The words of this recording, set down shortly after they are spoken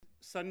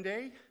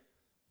Sunday.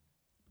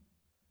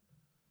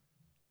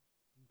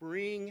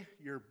 Bring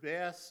your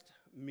best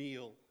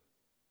meal.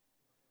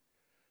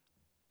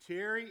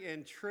 Terry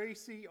and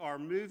Tracy are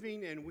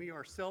moving and we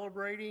are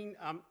celebrating.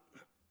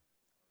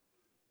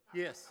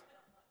 Yes.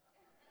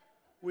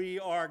 We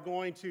are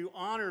going to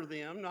honor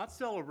them, not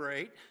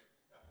celebrate,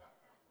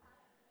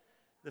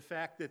 the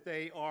fact that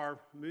they are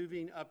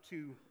moving up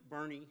to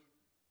Bernie.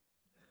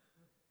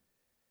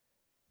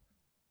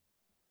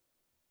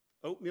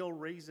 Oatmeal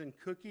raisin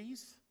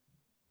cookies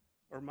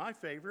are my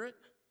favorite.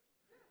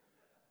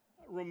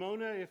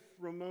 Ramona, if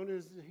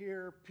Ramona's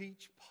here,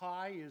 peach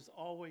pie is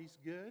always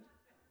good.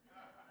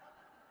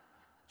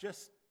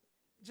 Just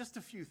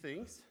a few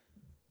things.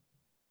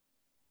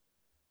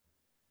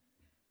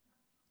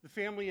 The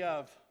family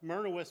of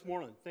Myrna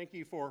Westmoreland, thank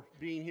you for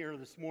being here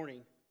this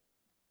morning.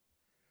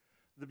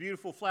 The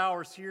beautiful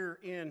flowers here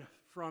in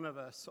front of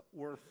us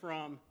were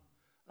from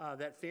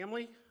that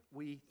family.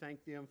 We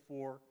thank them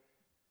for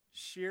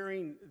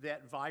sharing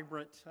that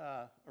vibrant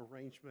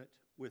arrangement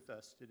with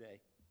us today.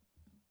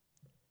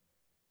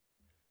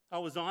 I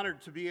was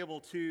honored to be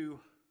able to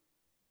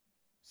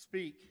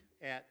speak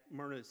at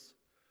Myrna's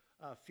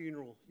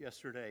funeral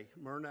yesterday.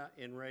 Myrna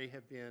and Ray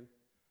have been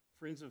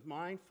friends of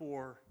mine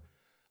for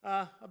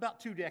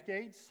about 2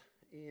 decades,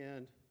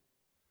 and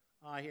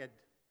I had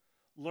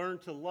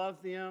learned to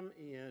love them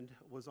and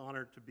was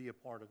honored to be a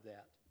part of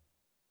that.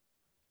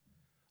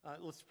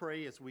 Let's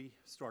pray as we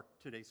start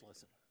today's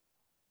lesson.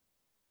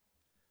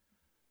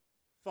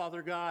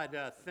 Father God,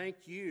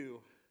 thank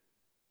you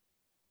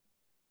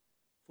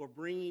for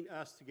bringing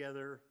us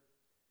together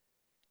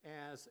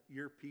as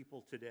your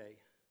people today,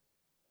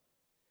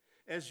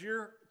 as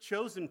your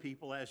chosen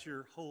people, as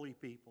your holy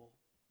people,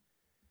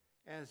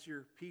 as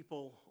your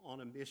people on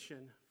a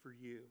mission for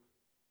you.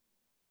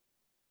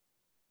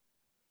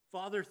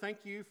 Father,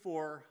 thank you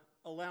for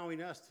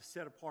allowing us to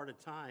set apart a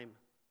time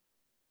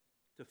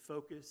to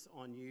focus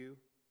on you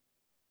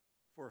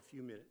for a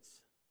few minutes.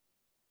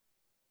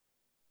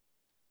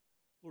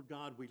 Lord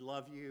God, we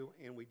love you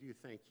and we do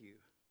thank you.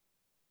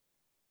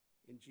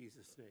 In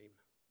Jesus' name,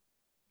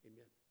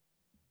 amen.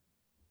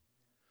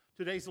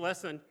 Today's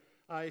lesson,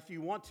 if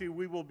you want to,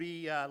 we will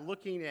be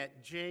looking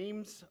at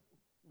James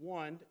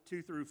 1,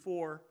 2 through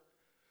 4,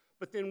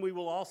 but then we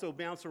will also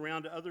bounce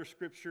around to other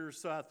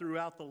scriptures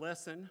throughout the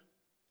lesson,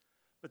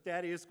 but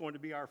that is going to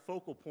be our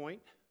focal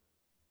point.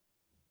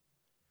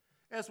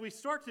 As we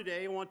start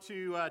today, I want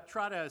to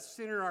try to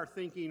center our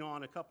thinking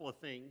on a couple of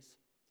things.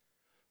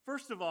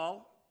 First of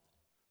all,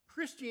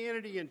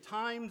 Christianity in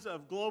times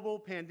of global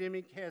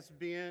pandemic has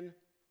been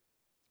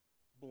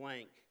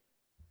blank.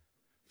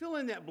 Fill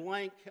in that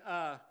blank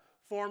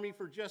for me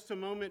for just a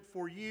moment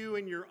for you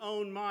in your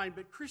own mind.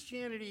 But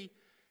Christianity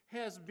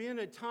has been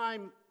a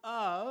time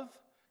of,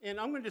 and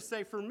I'm going to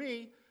say for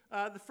me,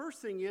 the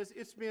first thing is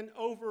it's been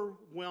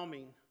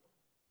overwhelming.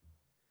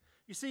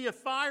 You see, a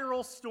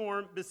viral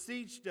storm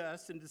besieged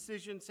us and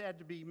decisions had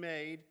to be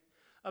made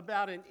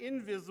about an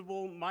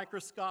invisible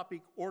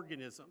microscopic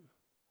organism.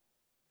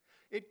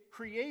 It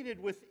created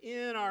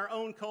within our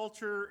own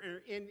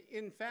culture,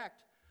 in fact,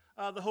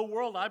 the whole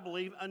world, I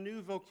believe, a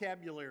new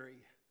vocabulary.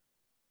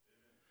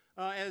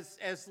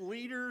 As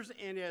leaders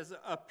and as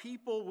a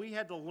people, we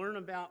had to learn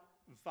about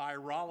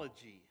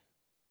virology.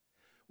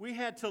 We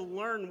had to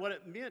learn what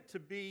it meant to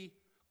be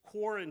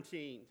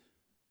quarantined.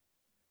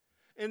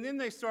 And then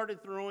they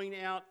started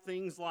throwing out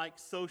things like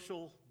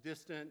social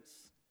distance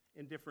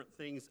and different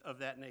things of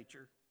that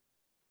nature.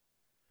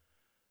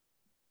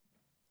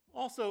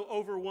 Also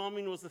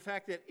overwhelming was the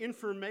fact that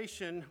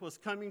information was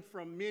coming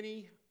from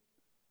many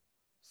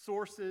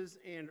sources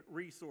and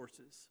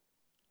resources.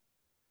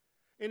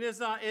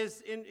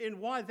 And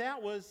why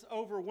that was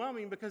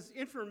overwhelming, because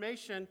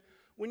information,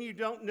 when you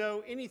don't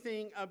know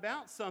anything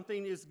about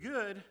something, is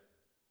good.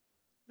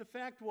 The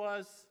fact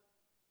was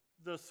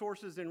the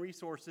sources and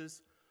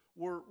resources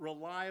were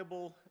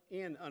reliable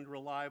and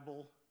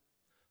unreliable,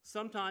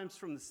 sometimes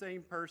from the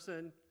same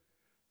person,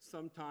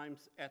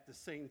 sometimes at the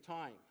same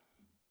time.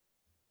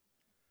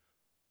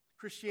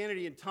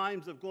 Christianity in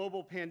times of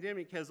global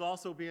pandemic has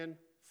also been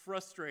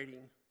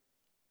frustrating.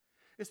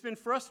 It's been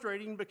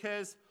frustrating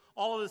because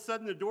all of a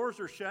sudden the doors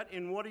are shut,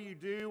 and what do you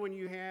do when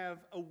you have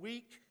a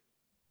week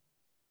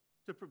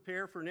to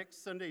prepare for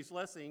next Sunday's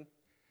lesson,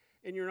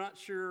 and you're not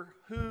sure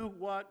who,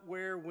 what,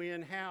 where,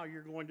 when, how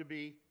you're going to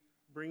be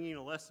bringing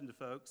a lesson to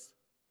folks?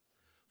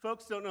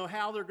 Folks don't know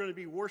how they're going to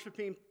be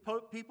worshiping.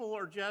 People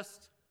are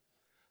just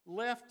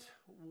left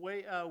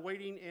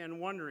waiting and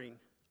wondering.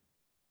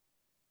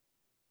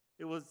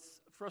 It was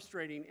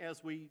frustrating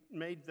as we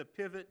made the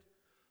pivot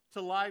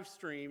to live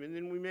stream, and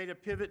then we made a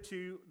pivot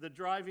to the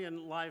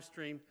drive-in live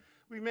stream.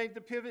 We made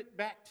the pivot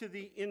back to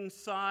the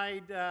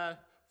inside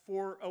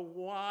for a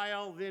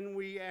while, then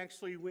we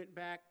actually went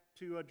back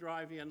to a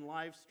drive-in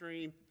live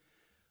stream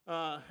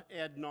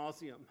ad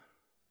nauseum.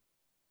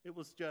 It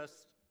was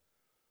just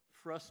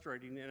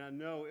frustrating, and I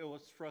know it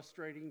was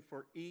frustrating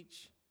for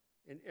each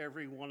and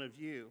every one of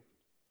you.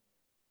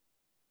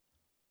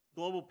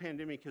 Global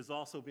pandemic has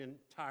also been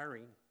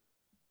tiring.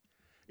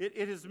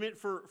 It is meant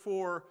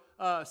for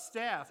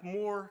staff,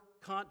 more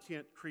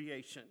content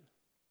creation.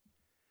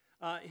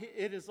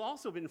 It has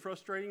also been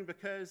frustrating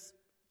because,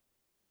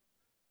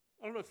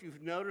 I don't know if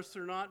you've noticed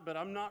or not, but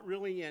I'm not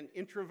really an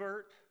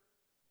introvert.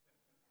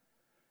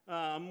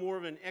 I'm more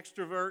of an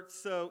extrovert,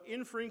 so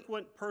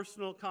infrequent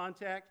personal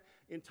contact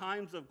in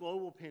times of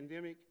global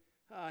pandemic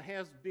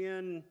has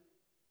been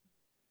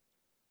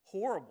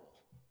horrible.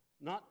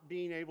 Not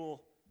being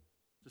able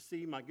to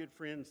see my good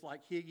friends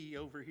like Higgy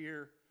over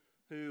here,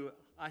 who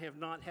I have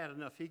not had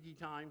enough Higgy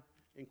time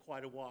in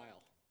quite a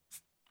while.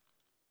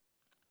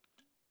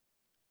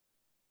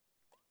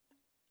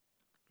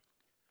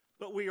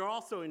 But we are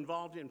also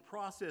involved in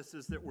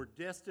processes that were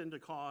destined to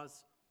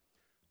cause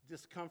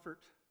discomfort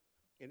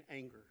and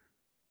anger.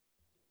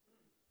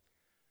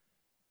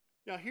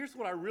 Now, here's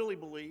what I really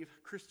believe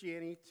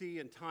Christianity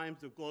in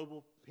times of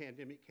global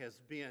pandemic has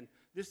been.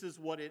 This is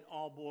what it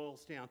all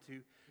boils down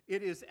to.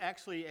 It is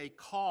actually a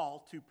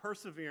call to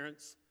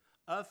perseverance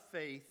of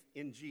faith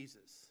in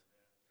Jesus.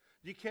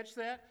 Do you catch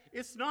that?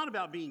 It's not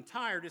about being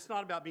tired. It's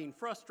not about being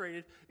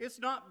frustrated. It's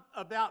not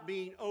about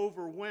being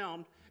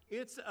overwhelmed.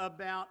 It's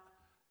about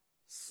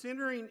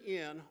centering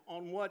in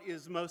on what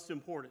is most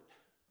important.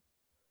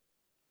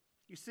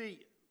 You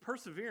see,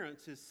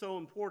 perseverance is so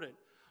important.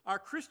 Our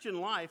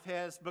Christian life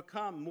has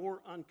become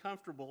more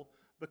uncomfortable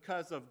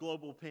because of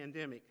global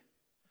pandemic.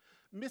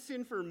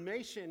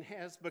 Misinformation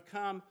has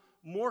become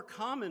more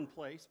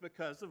commonplace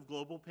because of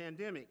global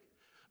pandemic.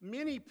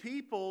 Many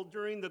people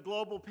during the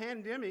global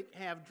pandemic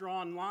have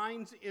drawn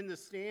lines in the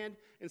sand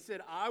and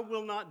said, I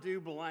will not do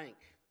blank.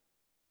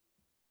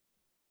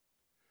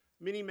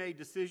 Many made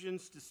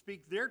decisions to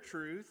speak their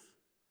truth,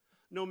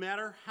 no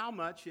matter how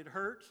much it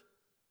hurt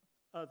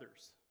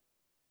others.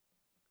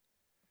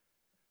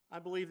 I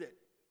believe that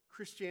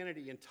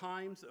Christianity in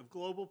times of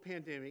global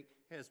pandemic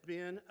has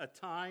been a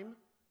time,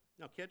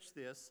 now catch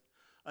this,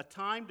 a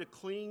time to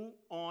cling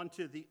on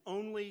to the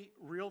only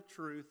real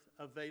truth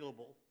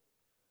available.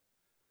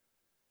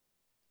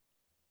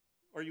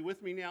 Are you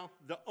with me now?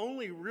 The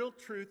only real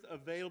truth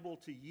available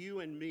to you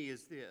and me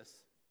is this: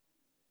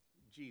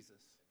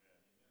 Jesus.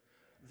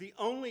 The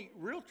only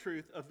real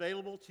truth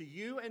available to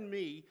you and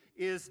me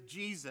is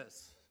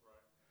Jesus.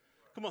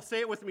 Come on, say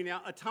it with me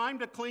now. A time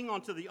to cling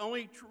on to the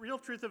only real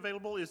truth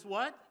available is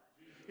what?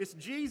 It's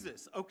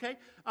Jesus, okay?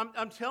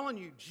 I'm telling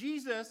you,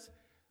 Jesus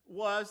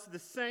was the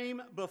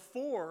same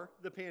before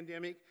the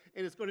pandemic,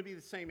 and it's going to be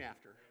the same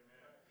after.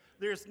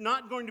 There's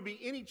not going to be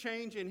any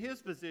change in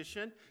his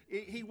position.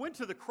 He went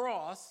to the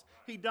cross.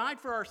 He died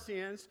for our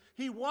sins.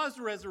 He was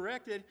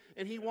resurrected,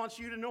 and he wants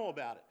you to know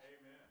about it.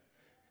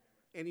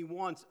 And he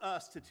wants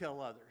us to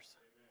tell others.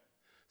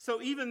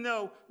 So even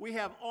though we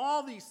have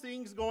all these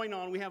things going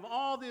on, we have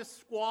all this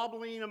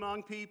squabbling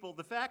among people,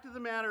 the fact of the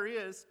matter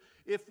is,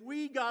 if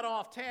we got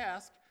off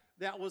task,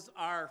 that was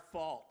our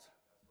fault.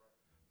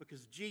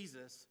 Because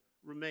Jesus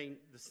remained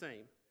the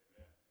same.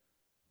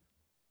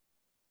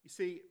 You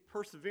see,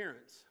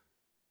 perseverance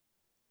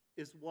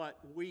is what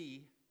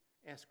we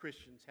as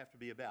Christians have to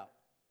be about.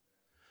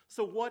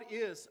 So what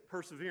is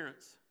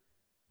perseverance?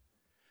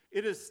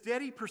 It is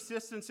steady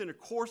persistence in a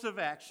course of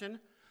action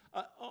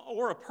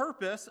or a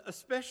purpose,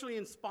 especially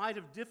in spite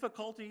of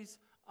difficulties,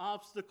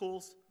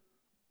 obstacles,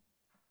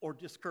 or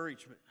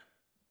discouragement.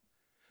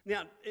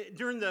 Now,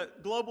 during the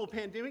global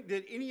pandemic,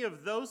 did any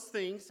of those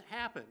things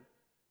happen?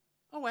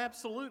 Oh,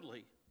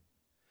 absolutely.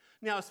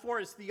 Now, as far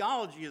as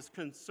theology is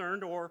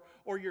concerned, or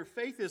your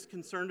faith is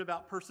concerned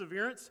about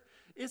perseverance,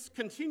 it's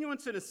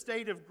continuance in a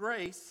state of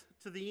grace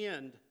to the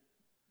end,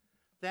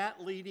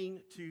 that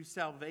leading to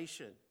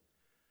salvation.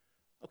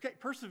 Okay,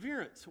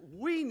 perseverance.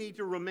 We need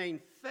to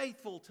remain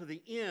faithful to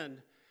the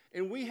end,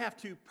 and we have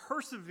to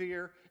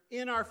persevere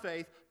in our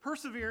faith,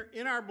 persevere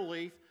in our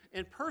belief,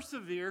 and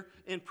persevere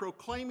in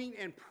proclaiming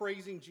and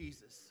praising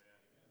Jesus.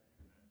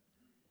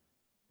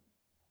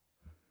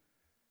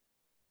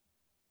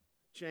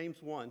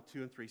 James 1,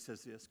 2, and 3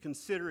 says this: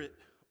 "Consider it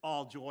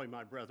all joy,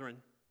 my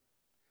brethren.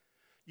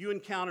 You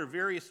encounter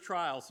various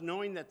trials,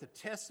 knowing that the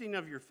testing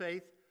of your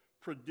faith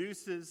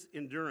produces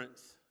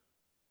endurance.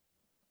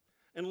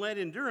 And let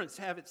endurance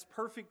have its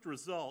perfect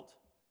result,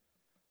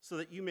 so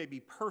that you may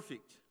be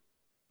perfect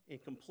and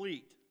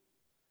complete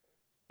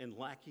and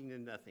lacking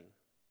in nothing."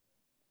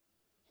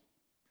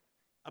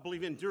 I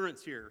believe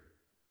endurance here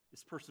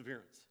is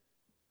perseverance.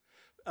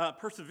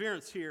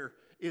 Perseverance here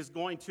is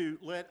going to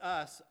let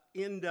us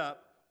end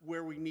up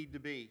where we need to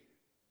be.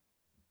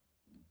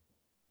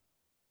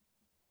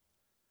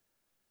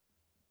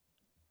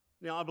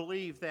 Now, I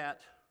believe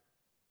that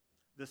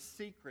the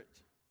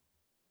secret,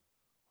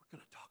 we're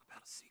going to talk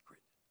about a secret.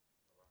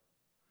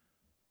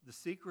 The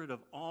secret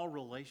of all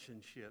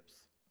relationships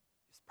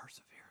is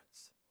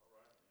perseverance.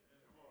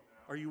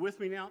 Are you with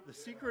me now? The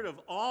secret of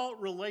all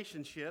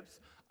relationships,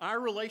 our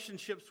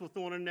relationships with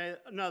one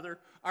another,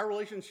 our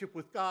relationship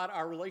with God,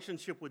 our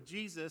relationship with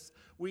Jesus,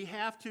 we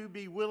have to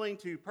be willing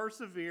to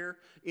persevere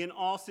in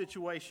all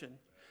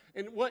situations.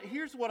 And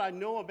here's what I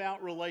know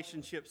about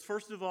relationships.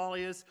 First of all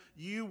is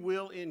you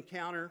will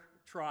encounter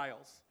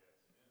trials.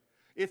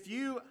 If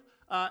you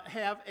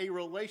have a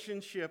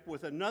relationship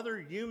with another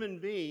human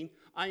being,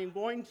 I am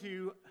going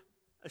to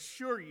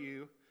assure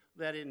you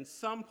that in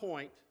some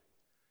point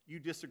you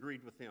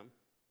disagreed with them.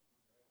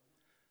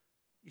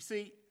 You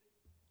see,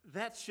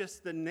 that's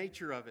just the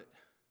nature of it.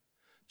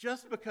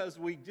 Just because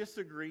we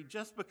disagree,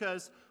 just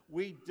because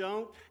we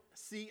don't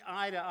see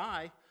eye to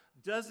eye,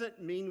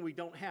 doesn't mean we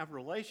don't have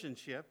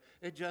relationship.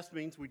 It just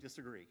means we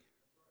disagree.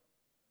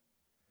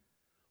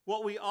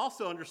 What we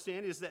also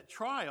understand is that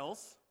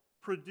trials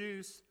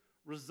produce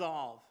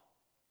resolve.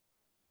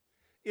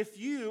 If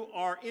you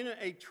are in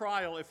a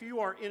trial, if you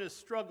are in a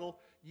struggle,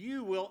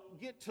 you will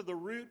get to the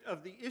root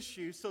of the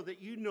issue so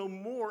that you know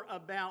more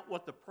about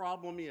what the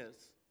problem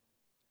is.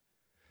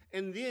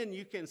 And then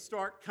you can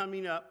start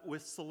coming up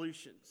with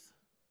solutions.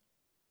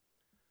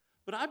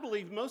 But I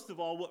believe most of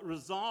all what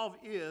resolve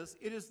is,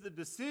 it is the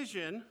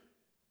decision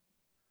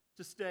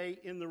to stay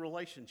in the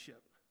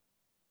relationship.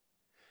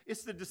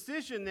 It's the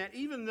decision that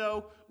even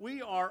though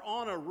we are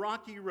on a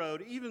rocky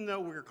road, even though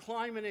we're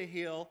climbing a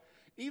hill,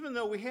 even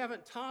though we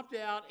haven't topped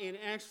out and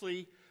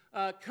actually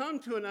come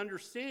to an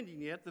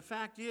understanding yet, the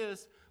fact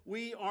is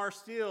we are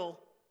still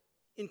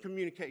in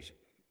communication.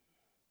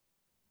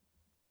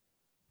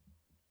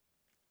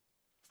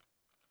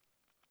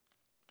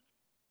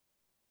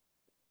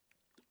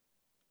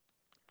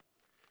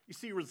 You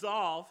see,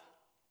 resolve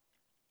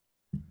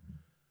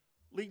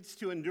leads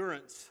to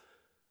endurance.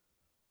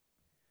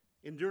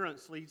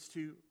 Endurance leads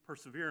to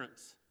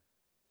perseverance.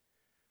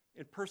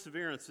 And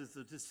perseverance is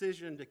the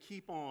decision to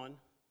keep on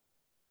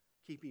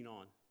keeping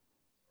on.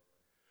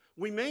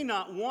 We may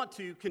not want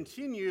to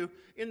continue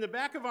in the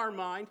back of our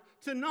mind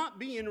to not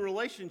be in a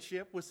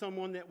relationship with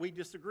someone that we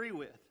disagree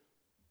with.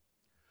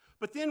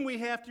 But then we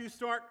have to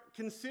start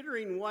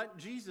considering what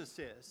Jesus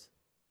says.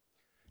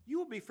 You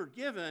will be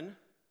forgiven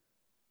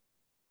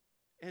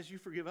as you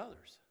forgive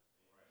others.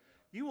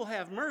 You will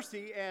have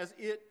mercy as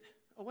you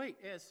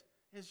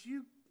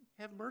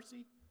have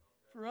mercy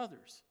for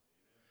others.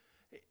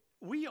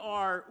 We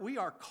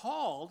are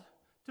called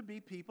to be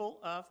people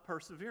of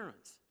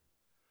perseverance.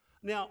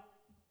 Now,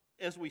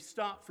 as we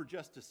stop for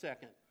just a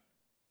second,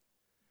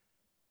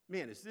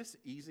 man, is this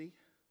easy?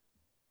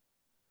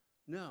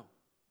 No.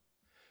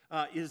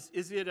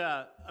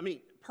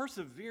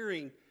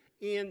 Persevering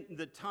in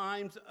the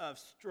times of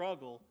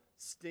struggle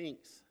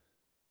stinks.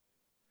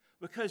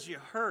 Because you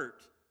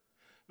hurt,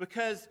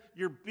 because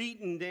you're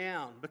beaten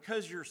down,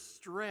 because you're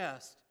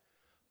stressed.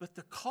 But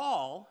the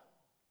call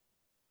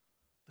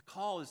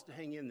is to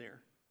hang in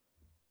there.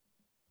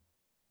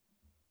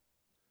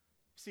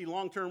 See,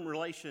 long-term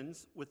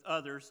relations with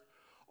others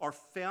are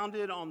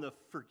founded on the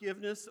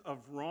forgiveness of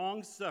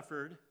wrongs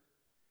suffered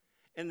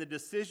and the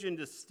decision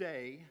to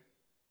stay,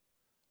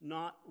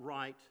 not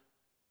write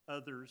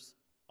others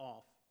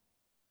off.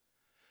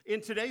 In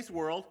today's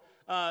world,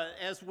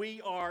 as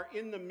we are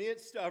in the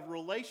midst of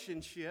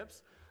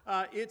relationships,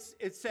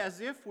 it's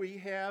as if we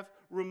have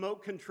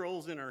remote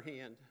controls in our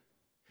hand.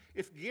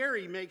 If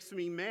Gary makes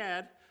me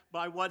mad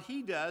by what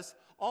he does,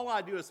 all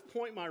I do is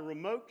point my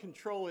remote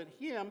control at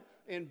him,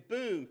 and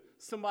boom,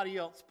 somebody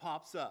else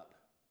pops up.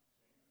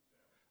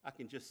 I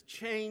can just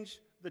change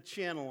the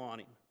channel on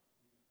him.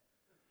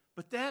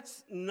 But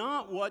that's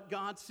not what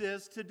God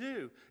says to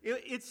do.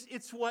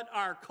 It's what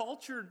our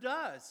culture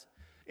does.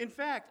 In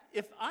fact,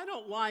 if I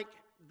don't like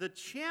the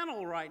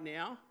channel right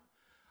now,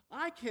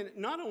 I can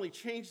not only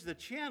change the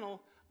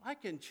channel, I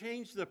can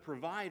change the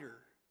provider.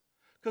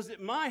 Because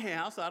at my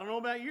house, I don't know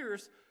about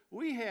yours,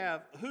 we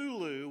have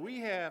Hulu, we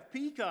have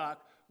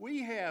Peacock,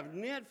 we have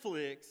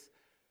Netflix,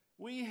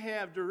 we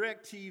have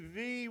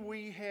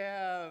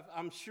DirecTV,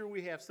 I'm sure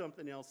we have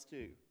something else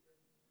too.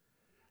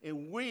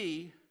 And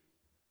we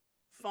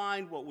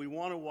find what we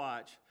want to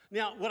watch.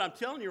 Now, what I'm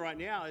telling you right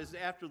now is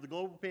after the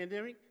global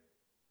pandemic,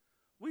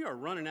 we are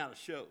running out of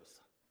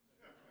shows.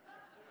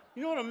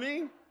 You know what I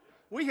mean?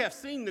 We have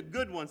seen the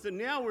good ones, and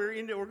now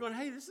we're going,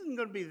 hey, this isn't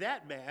going to be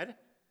that bad.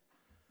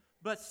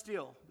 But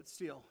still,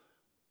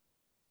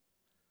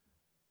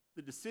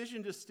 the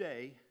decision to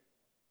stay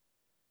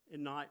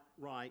and not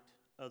write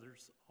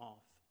others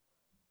off.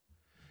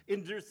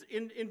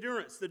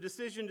 Endurance, the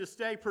decision to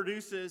stay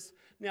produces,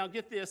 now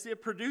get this,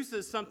 it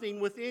produces something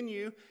within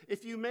you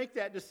if you make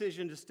that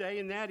decision to stay,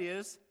 and that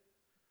is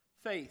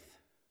faith.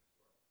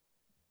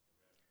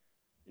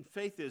 And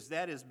faith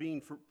is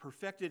being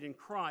perfected in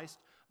Christ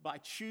by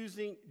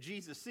choosing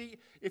Jesus. See,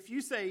 if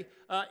you say,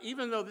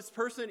 even though this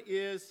person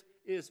is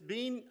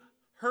being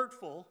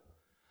hurtful,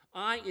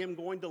 I am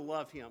going to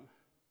love him.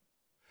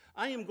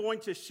 I am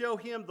going to show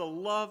him the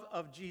love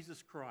of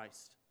Jesus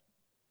Christ.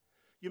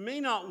 You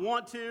may not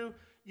want to,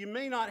 you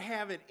may not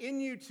have it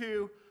in you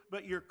to,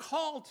 but you're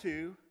called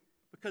to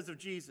because of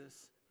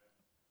Jesus.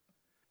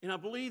 And I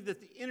believe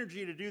that the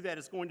energy to do that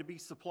is going to be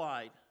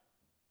supplied.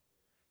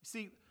 You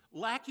see,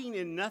 lacking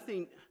in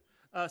nothing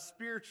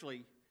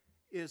spiritually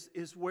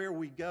is where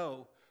we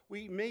go.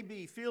 We may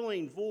be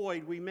feeling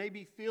void. We may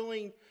be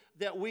feeling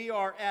that we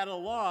are at a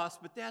loss,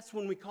 but that's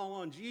when we call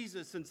on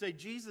Jesus and say,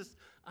 Jesus,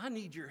 I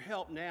need your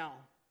help now.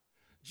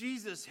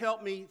 Jesus,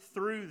 help me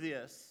through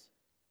this.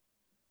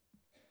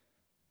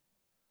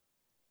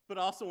 But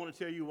I also want to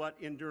tell you what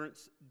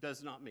endurance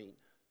does not mean.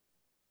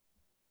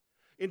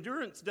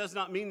 Endurance does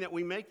not mean that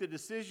we make the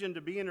decision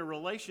to be in a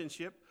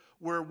relationship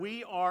where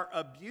we are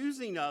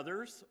abusing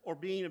others or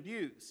being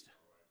abused.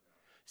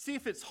 See,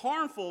 if it's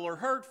harmful or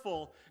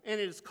hurtful and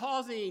it is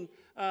causing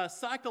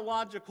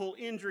psychological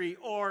injury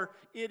or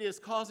it is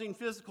causing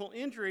physical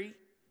injury,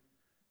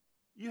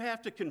 you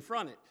have to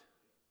confront it.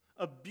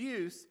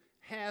 Abuse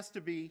has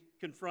to be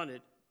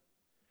confronted.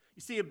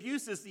 You see,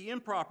 abuse is the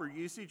improper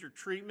usage or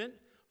treatment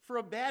for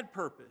a bad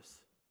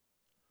purpose,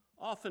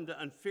 often to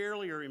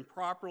unfairly or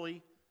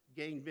improperly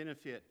gain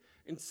benefit.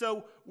 And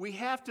so we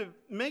have to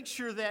make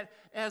sure that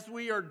as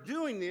we are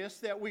doing this,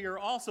 that we are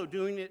also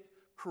doing it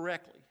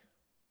correctly.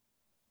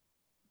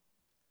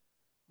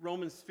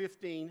 Romans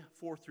 15,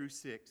 4 through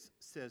 6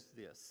 says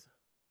this.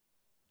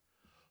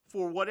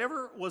 For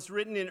whatever was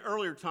written in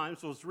earlier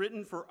times was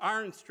written for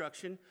our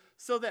instruction,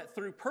 so that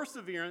through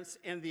perseverance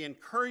and the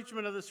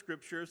encouragement of the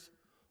Scriptures,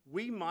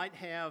 we might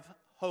have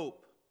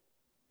hope.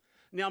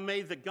 Now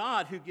may the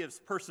God who gives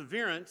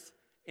perseverance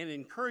and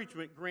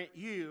encouragement grant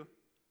you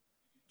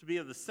to be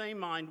of the same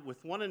mind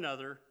with one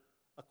another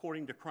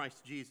according to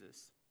Christ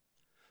Jesus,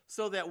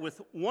 so that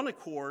with one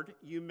accord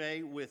you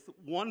may with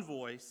one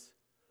voice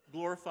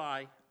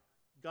glorify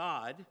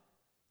God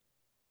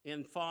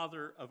and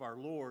Father of our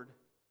Lord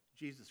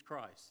Jesus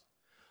Christ.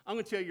 I'm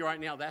going to tell you right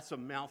now, that's a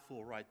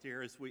mouthful right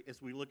there as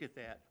we look at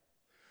that.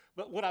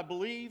 But what I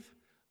believe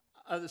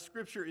the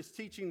Scripture is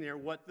teaching there,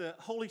 what the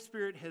Holy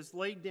Spirit has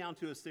laid down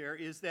to us there,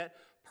 is that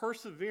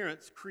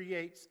perseverance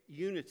creates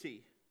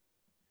unity.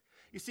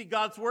 You see,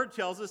 God's Word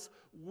tells us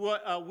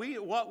what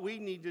we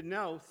need to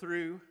know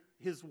through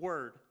His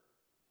Word.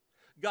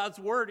 God's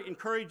Word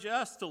encourages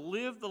us to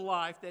live the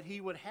life that He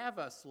would have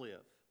us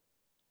live.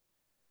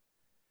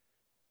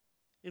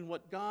 And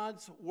what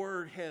God's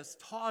Word has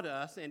taught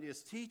us and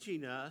is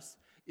teaching us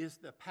is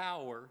the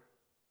power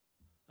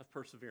of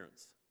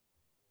perseverance.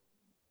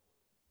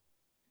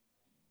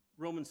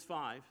 Romans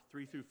 5,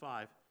 3 through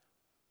 5.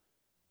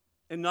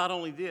 And not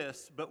only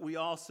this, but we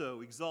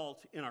also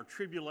exult in our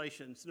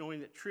tribulations,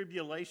 knowing that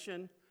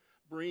tribulation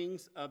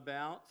brings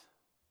about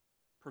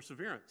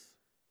perseverance.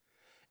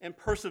 And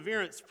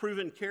perseverance,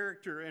 proven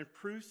character, and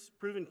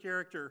proven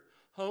character,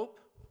 hope.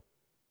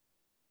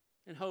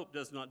 And hope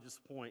does not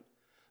disappoint,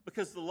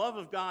 because the love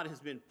of God has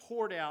been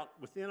poured out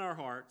within our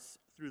hearts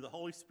through the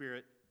Holy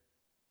Spirit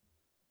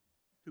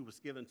who was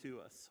given to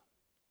us.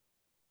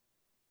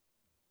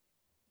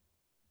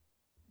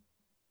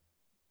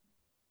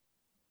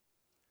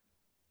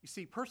 You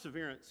see,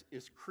 perseverance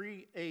is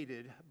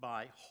created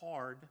by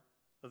hard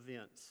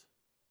events.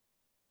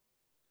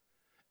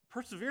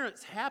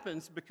 Perseverance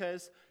happens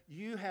because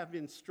you have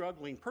been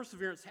struggling.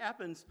 Perseverance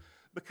happens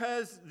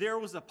because there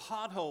was a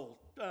pothole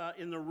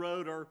in the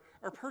road, or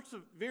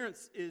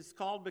perseverance is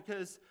called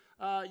because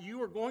you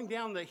were going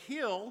down the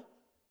hill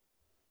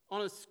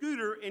on a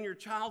scooter and your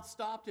child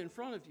stopped in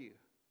front of you.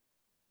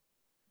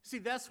 See,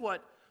 that's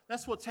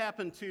what's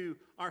happened to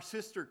our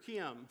sister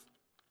Kim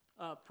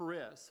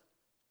Perez.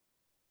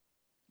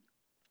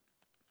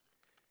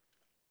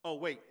 Oh,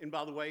 wait, and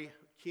by the way,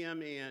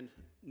 Kim and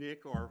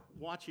Nick are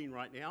watching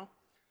right now.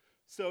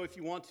 So if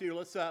you want to,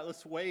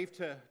 let's wave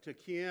to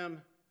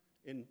Kim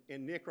and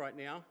Nick right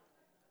now.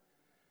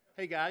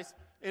 Hey, guys.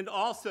 And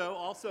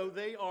also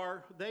they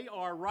are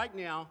right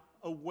now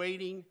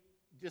awaiting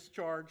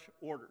discharge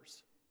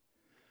orders.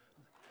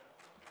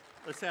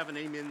 Let's have an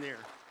amen there.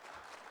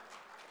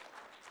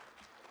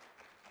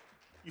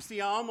 You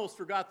see, I almost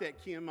forgot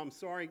that, Kim. I'm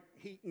sorry.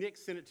 Nick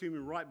sent it to me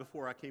right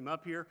before I came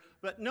up here.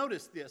 But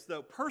notice this,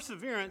 though.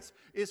 Perseverance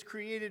is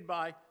created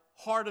by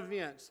hard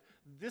events.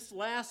 This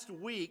last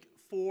week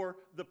for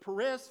the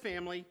Perez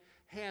family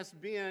has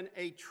been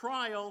a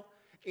trial,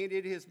 and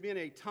it has been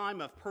a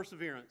time of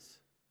perseverance.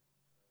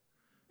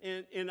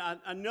 And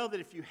I know that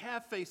if you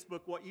have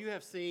Facebook, what you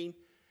have seen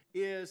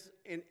is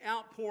an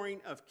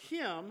outpouring of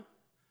Kim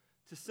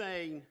to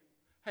saying,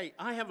 hey,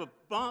 I have a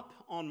bump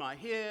on my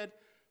head.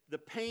 The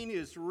pain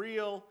is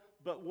real,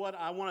 but what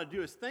I want to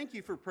do is thank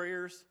you for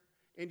prayers.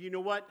 And you know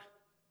what?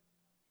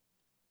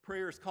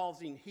 Prayer is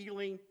causing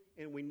healing,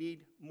 and we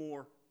need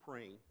more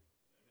praying.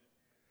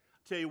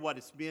 I'll tell you what,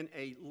 it's been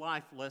a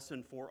life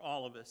lesson for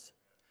all of us.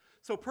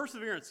 So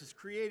perseverance is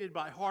created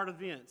by hard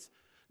events.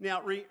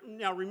 Now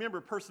remember,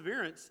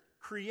 perseverance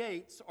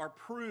creates or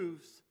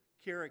proves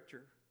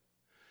character.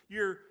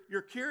 Your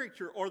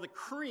character, or the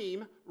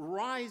cream,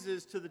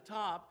 rises to the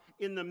top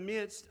in the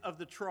midst of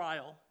the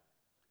trial.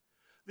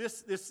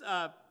 This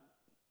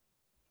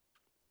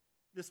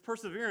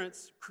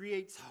perseverance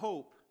creates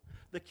hope.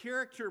 The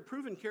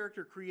proven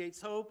character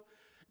creates hope,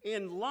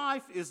 and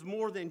life is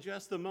more than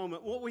just the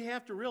moment. What we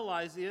have to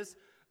realize is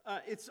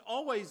it's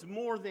always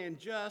more than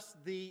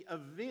just the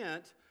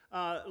event.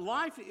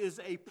 Life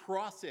is a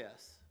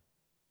process.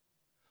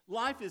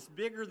 Life is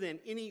bigger than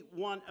any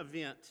one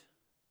event.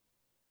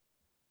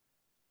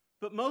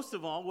 But most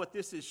of all, what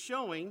this is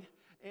showing,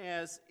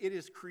 as it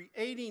is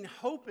creating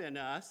hope in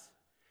us,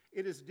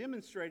 it is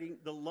demonstrating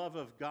the love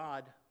of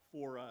God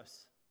for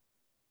us.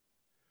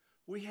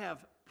 We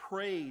have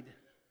prayed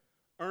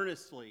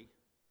earnestly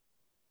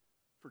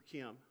for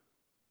Kim.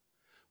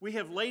 We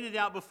have laid it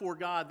out before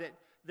God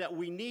that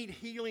we need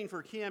healing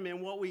for Kim,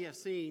 and what we have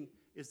seen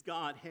is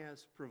God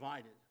has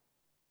provided.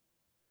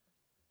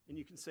 And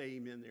you can say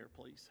amen there,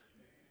 please.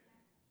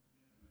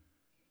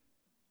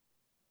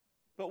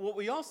 But what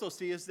we also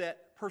see is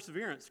that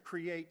perseverance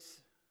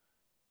creates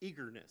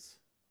eagerness.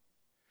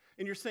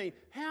 And you're saying,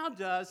 how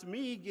does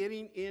me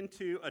getting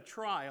into a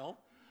trial,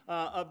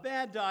 a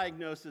bad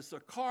diagnosis, a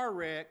car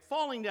wreck,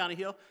 falling down a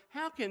hill,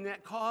 how can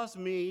that cause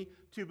me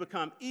to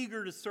become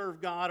eager to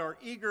serve God or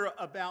eager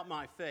about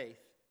my faith?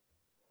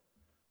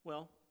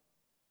 Well,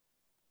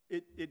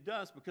 it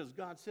does because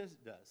God says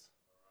it does.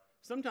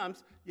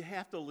 Sometimes you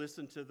have to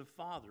listen to the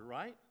Father,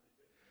 right?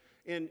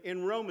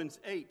 In Romans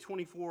 8,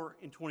 24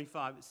 and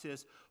 25, it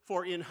says,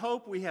 "For in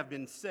hope we have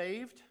been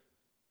saved,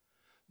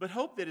 but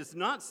hope that is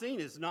not seen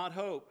is not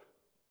hope.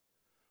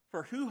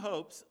 For who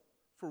hopes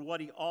for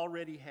what he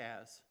already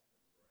has?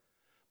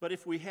 But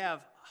if we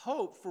have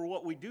hope for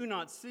what we do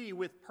not see,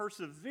 with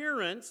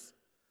perseverance,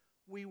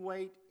 we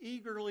wait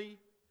eagerly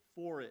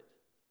for it."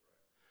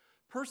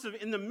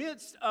 In the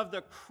midst of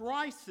the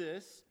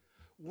crisis,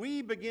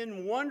 we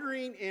begin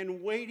wondering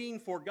and waiting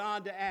for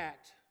God to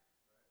act.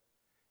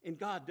 And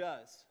God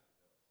does.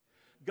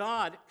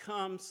 God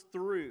comes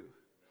through.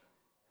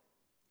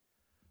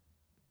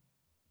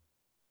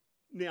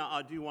 Now,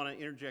 I do want to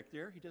interject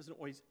there. He doesn't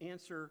always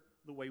answer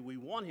the way we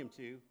want him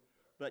to,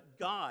 but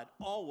God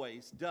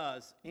always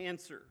does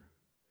answer.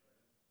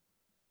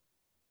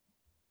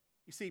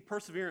 You see,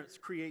 perseverance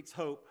creates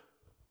hope.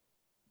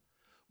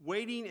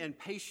 Waiting and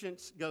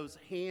patience goes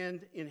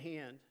hand in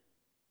hand.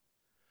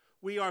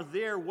 We are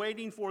there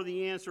waiting for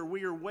the answer.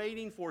 We are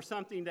waiting for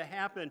something to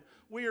happen.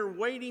 We are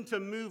waiting to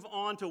move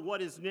on to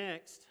what is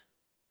next.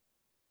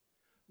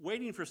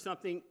 Waiting for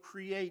something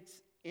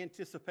creates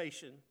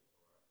anticipation.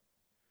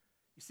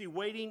 You see,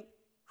 waiting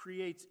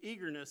creates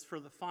eagerness for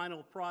the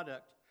final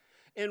product.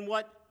 And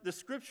what the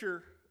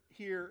scripture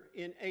here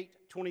in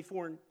 8,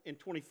 24 and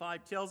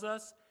 25 tells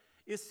us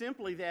is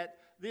simply that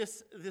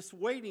this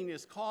waiting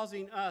is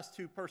causing us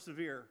to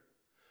persevere.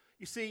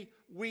 You see,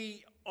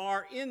 we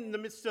are in the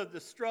midst of the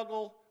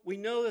struggle. We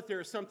know that there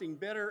is something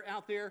better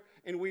out there,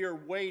 and we are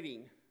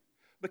waiting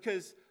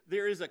because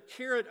there is a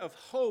carrot of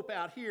hope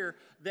out here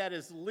that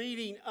is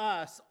leading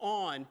us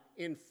on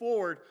and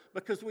forward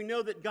because we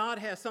know that God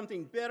has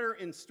something better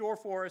in store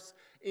for us,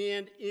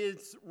 and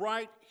it's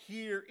right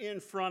here in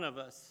front of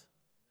us.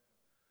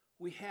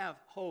 We have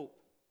hope.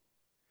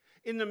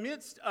 In the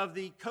midst of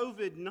the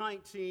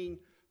COVID-19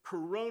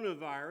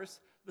 coronavirus,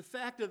 the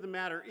fact of the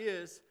matter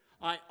is,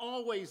 I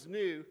always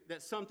knew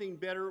that something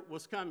better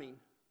was coming.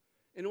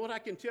 And what I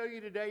can tell you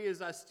today is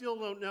I still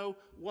don't know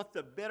what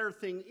the better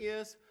thing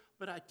is,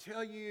 but I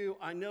tell you,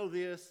 I know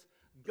this: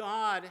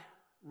 God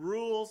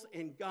rules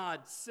and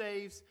God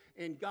saves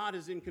and God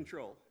is in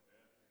control.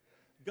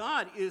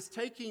 God is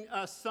taking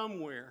us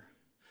somewhere,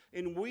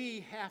 and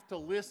we have to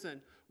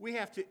listen. We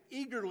have to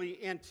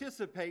eagerly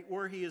anticipate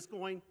where he is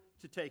going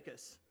to take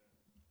us.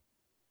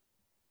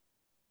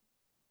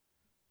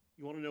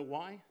 You want to know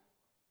why?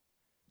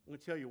 I'm going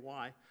to tell you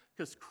why.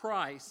 Because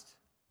Christ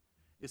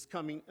is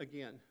coming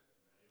again.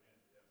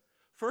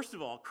 First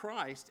of all,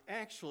 Christ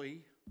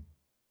actually,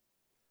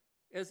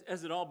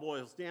 as it all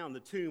boils down, the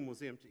tomb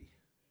was empty.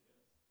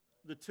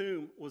 The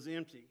tomb was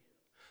empty.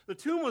 The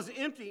tomb was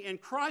empty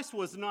and Christ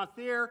was not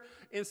there.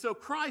 And so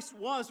Christ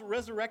was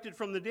resurrected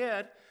from the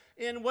dead.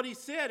 And what he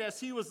said as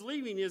he was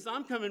leaving is,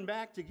 "I'm coming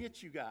back to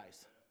get you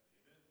guys."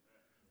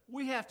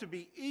 We have to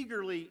be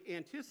eagerly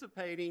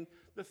anticipating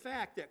the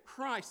fact that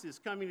Christ is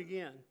coming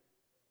again.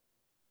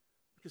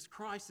 Because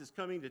Christ is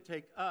coming to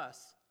take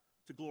us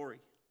to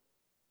glory.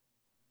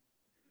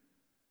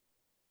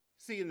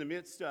 See, in the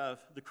midst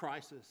of the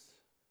crisis,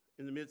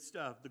 in the midst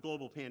of the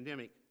global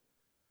pandemic,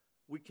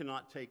 we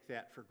cannot take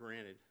that for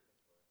granted.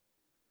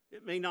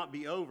 It may not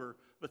be over,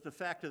 but the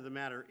fact of the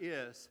matter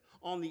is,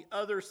 on the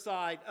other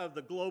side of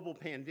the global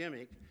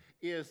pandemic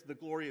is the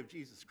glory of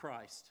Jesus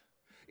Christ,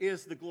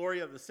 is the glory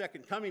of the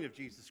second coming of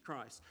Jesus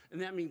Christ.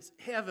 And that means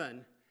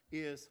heaven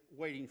is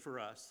waiting for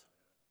us.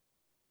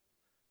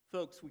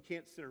 Folks, we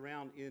can't sit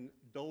around in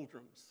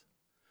doldrums.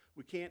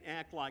 We can't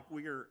act like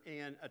we are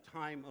in a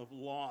time of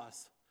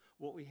loss.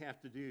 What we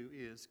have to do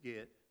is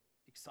get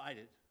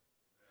excited.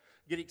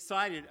 Get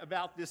excited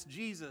about this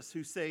Jesus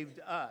who saved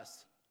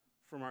us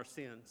from our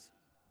sins.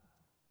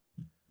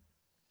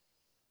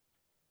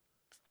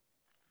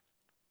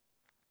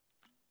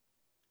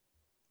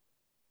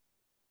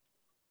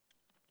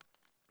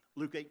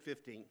 Luke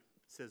 8:15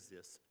 says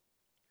this: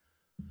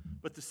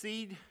 "But the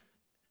seed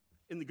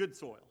in the good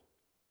soil,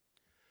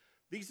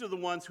 these are the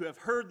ones who have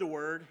heard the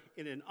word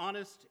in an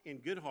honest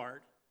and good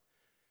heart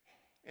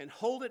and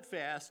hold it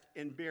fast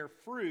and bear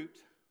fruit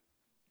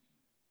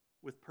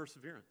with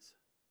perseverance."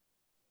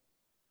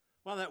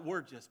 Well, that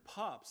word just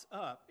pops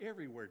up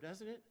everywhere,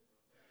 doesn't it?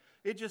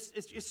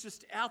 It's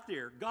just out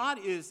there. God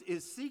is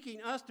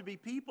seeking us to be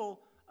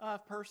people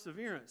of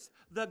perseverance.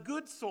 The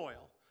good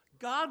soil.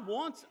 God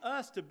wants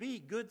us to be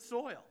good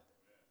soil.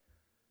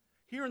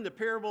 Here in the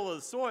parable of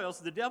the soils,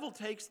 the devil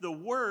takes the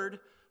word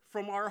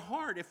from our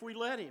heart if we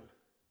let him.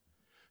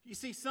 You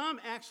see,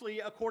 some actually,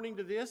 according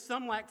to this,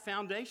 some lack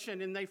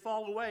foundation and they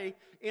fall away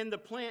and the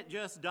plant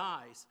just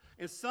dies.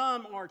 And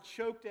some are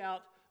choked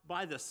out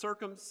by the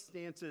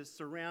circumstances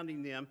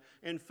surrounding them.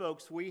 And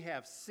folks, we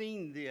have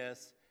seen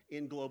this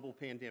in global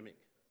pandemic.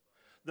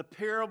 The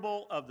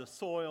parable of the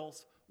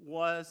soils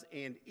was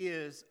and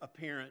is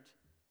apparent.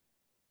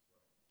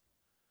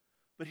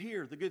 But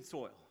here, the good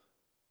soil.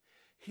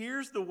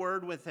 Here's the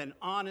word with an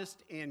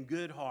honest and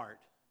good heart.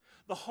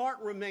 The heart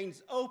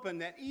remains open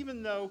that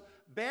even though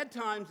bad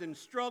times and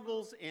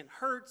struggles and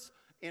hurts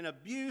and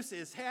abuse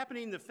is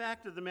happening, the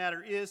fact of the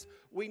matter is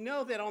we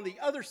know that on the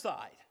other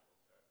side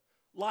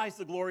lies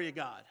the glory of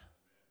God.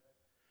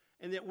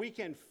 And that we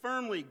can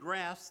firmly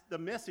grasp the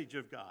message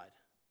of God.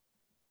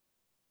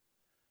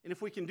 And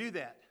if we can do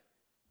that,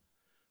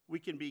 we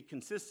can be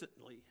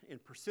consistently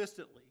and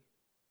persistently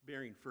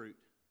bearing fruit.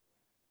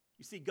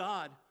 You see,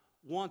 God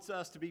wants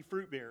us to be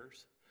fruit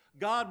bearers.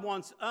 God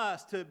wants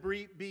us to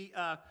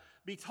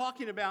be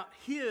talking about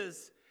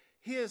His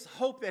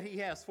hope that He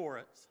has for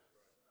us.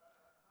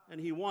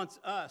 And He wants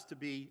us to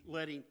be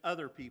letting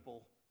other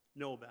people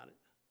know about it.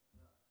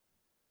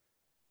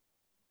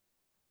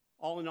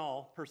 All in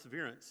all,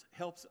 perseverance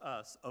helps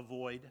us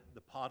avoid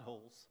the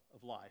potholes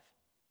of life.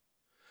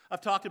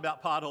 I've talked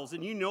about potholes,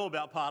 and you know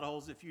about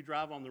potholes if you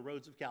drive on the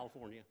roads of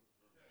California.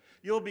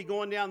 You'll be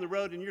going down the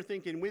road and you're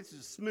thinking, this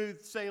is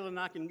smooth sailing.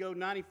 I can go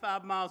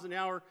 95 miles an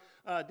hour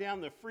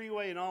down the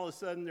freeway, and all of a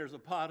sudden there's a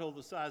pothole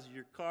the size of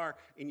your car,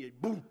 and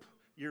boom,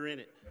 you're in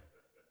it.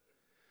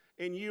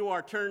 And you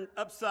are turned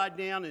upside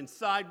down and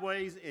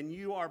sideways, and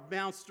you are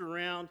bounced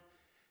around.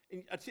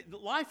 And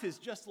life is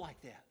just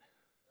like that.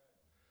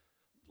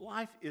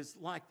 Life is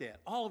like that.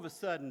 All of a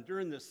sudden,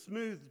 during the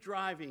smooth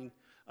driving,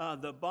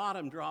 the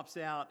bottom drops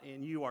out,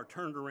 and you are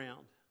turned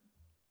around.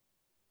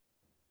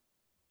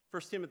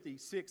 1 Timothy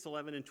 6,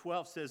 11 and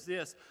 12 says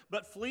this,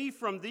 "But flee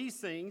from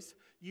these things,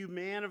 you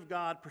man of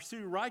God.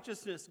 Pursue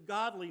righteousness,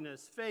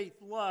 godliness,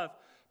 faith, love,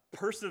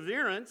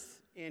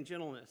 perseverance, and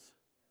gentleness.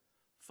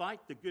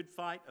 Fight the good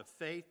fight of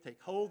faith.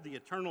 Take hold the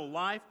eternal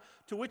life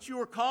to which you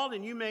were called,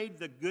 and you made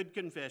the good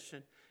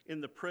confession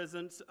in the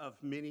presence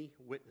of many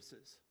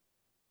witnesses."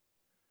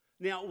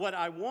 Now, what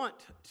I want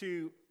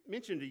to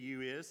mention to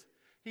you is,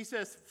 he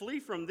says,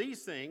 flee from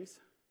these things.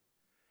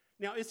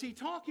 Now, is he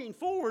talking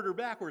forward or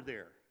backward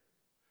there?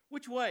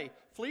 Which way?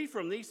 Flee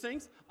from these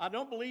things? I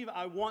don't believe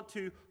I want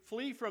to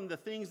flee from the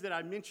things that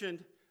I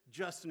mentioned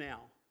just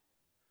now.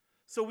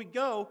 So we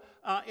go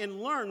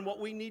and learn what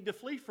we need to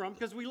flee from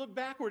because we look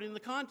backward in the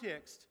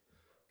context.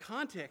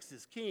 Context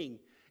is king.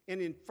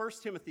 And in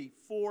 1 Timothy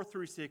 4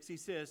 through 6, he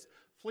says,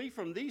 flee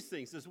from these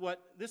things is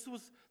what this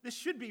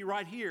should be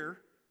right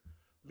here,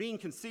 being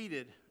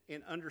conceited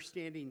and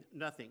understanding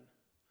nothing.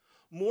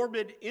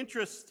 Morbid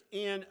interest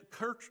in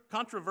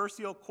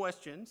controversial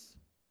questions.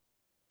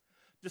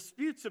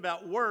 Disputes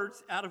about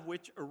words out of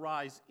which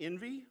arise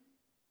envy,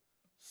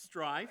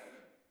 strife,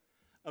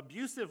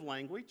 abusive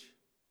language,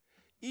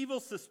 evil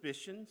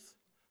suspicions,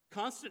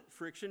 constant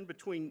friction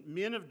between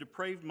men of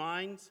depraved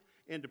minds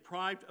and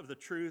deprived of the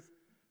truth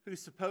who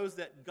suppose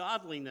that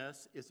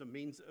godliness is a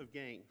means of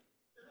gain.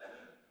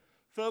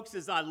 Folks,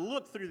 as I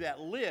look through that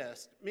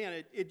list,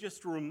 man, it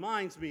just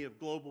reminds me of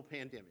global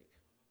pandemic.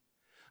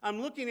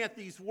 I'm looking at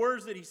these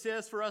words that he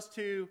says for us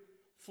to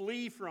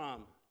flee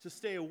from, to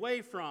stay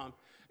away from.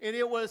 And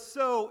it was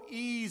so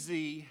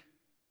easy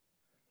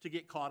to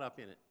get caught up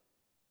in it.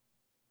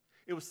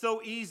 It was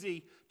so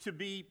easy to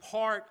be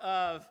part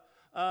of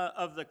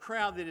the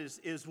crowd that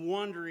is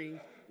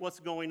wondering what's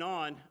going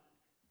on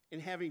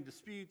and having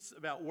disputes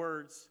about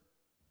words,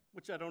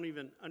 which I don't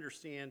even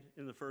understand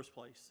in the first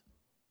place.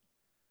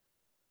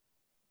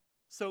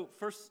 So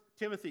 1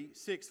 Timothy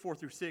 6, 4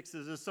 through 6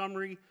 is a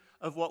summary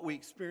of what we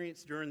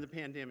experienced during the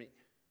pandemic.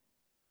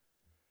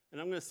 And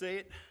I'm going to say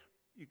it.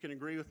 You can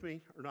agree with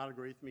me or not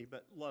agree with me,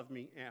 but love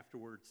me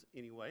afterwards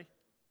anyway.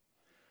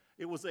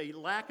 It was a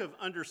lack of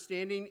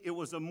understanding. It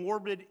was a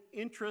morbid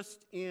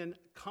interest in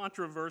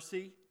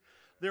controversy.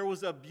 There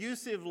was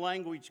abusive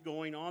language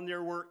going on.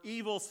 There were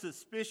evil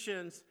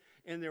suspicions,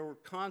 and there were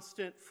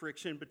constant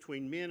friction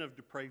between men of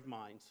depraved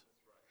minds.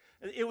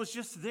 It was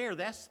just there.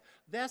 That's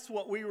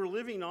what we were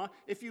living on.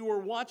 If you were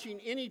watching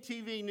any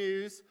TV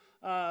news,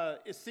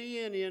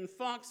 CNN,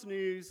 Fox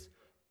News,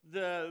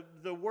 the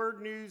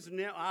word news,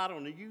 I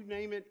don't know, you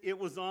name it, it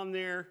was on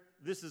there.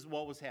 This is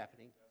what was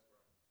happening.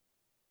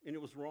 And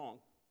it was wrong.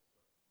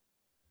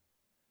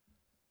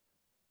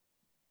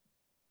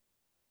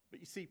 But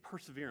you see,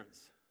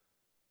 perseverance.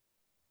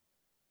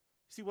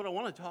 See, what I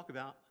want to talk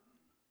about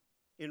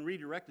and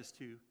redirect us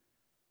to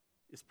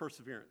is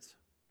perseverance.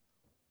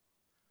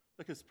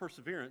 Because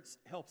perseverance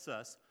helps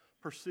us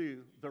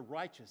pursue the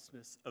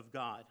righteousness of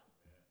God.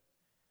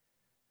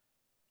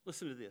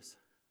 Listen to this.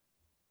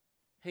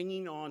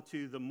 Hanging on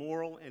to the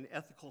moral and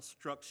ethical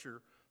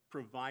structure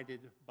provided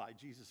by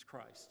Jesus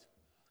Christ.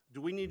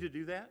 Do we need to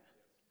do that?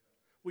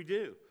 We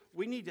do.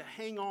 We need to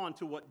hang on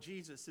to what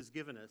Jesus has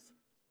given us.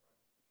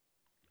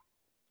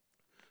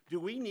 Do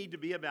we need to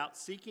be about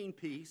seeking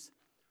peace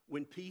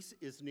when peace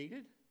is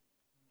needed?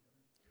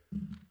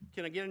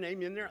 Can I get an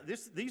amen there?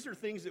 These are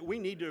things that we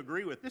need to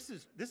agree with. This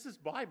is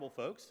Bible,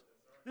 folks.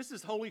 This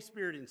is Holy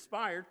Spirit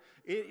inspired.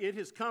 It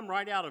has come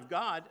right out of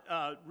God,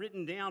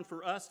 written down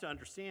for us to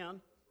understand.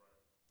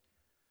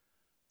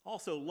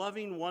 Also,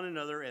 loving one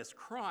another as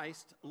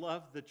Christ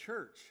loved the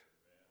church.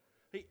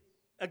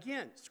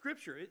 Again,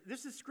 Scripture.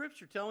 This is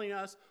Scripture telling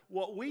us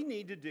what we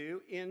need to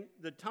do in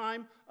the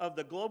time of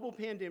the global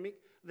pandemic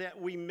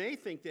that we may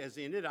think has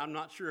ended. I'm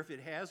not sure if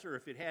it has or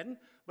if it hadn't.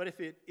 But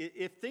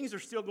if things are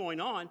still going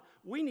on,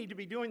 we need to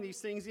be doing these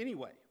things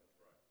anyway.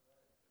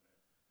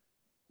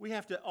 We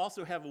have to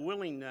also have a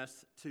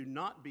willingness to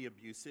not be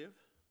abusive.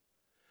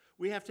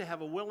 We have to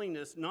have a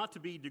willingness not to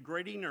be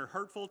degrading or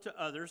hurtful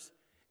to others,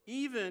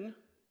 even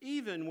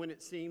when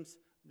it seems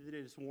that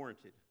it is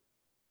warranted.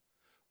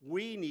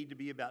 We need to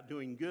be about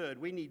doing good.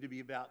 We need to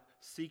be about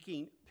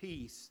seeking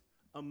peace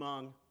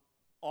among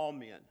all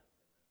men.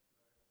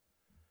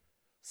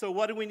 So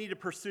what do we need to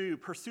pursue?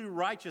 Pursue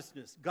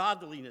righteousness,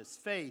 godliness,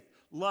 faith,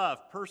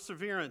 love,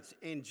 perseverance,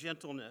 and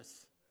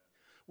gentleness.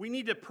 We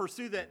need to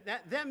pursue that.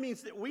 That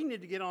means that we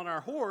need to get on our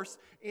horse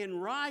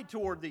and ride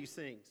toward these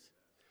things.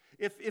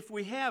 If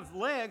we have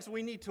legs,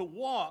 we need to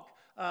walk,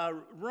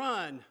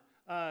 run,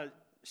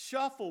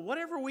 shuffle,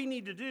 whatever we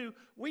need to do,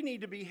 we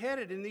need to be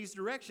headed in these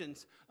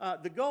directions.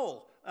 The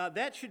goal,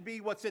 that should be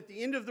what's at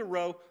the end of the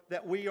row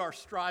that we are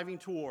striving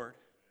toward.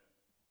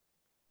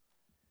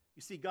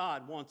 You see,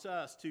 God wants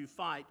us to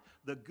fight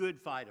the good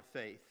fight of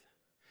faith.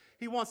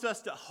 He wants us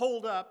to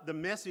hold up the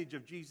message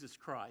of Jesus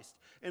Christ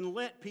and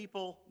let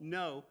people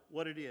know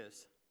what it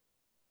is.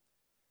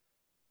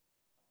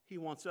 He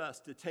wants us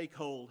to take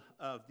hold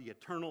of the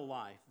eternal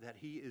life that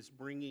He is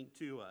bringing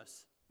to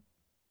us.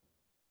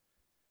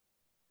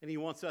 And He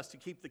wants us to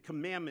keep the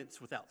commandments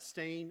without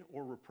stain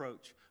or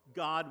reproach.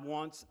 God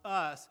wants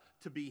us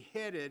to be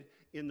headed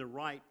in the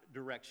right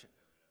direction.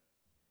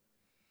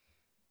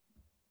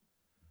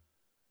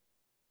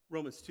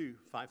 Romans 2,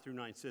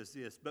 5-9 says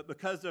this, "But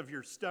because of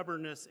your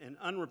stubbornness and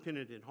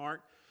unrepentant in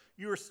heart,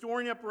 you are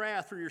storing up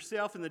wrath for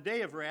yourself in the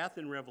day of wrath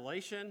in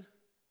Revelation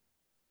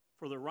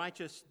for the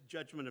righteous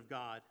judgment of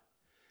God.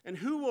 And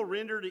who will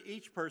render to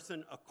each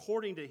person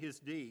according to his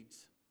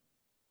deeds?"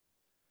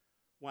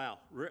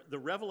 Wow, the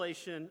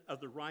revelation of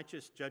the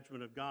righteous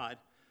judgment of God,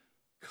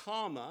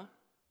 comma,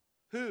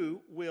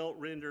 who will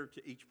render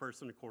to each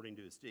person according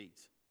to his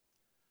deeds?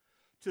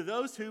 To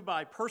those who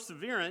by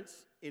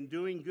perseverance in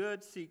doing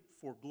good seek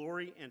for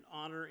glory and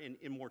honor and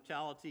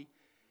immortality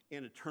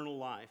and eternal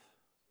life.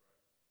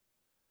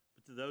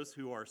 But to those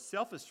who are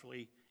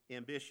selfishly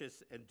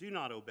ambitious and do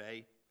not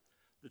obey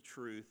the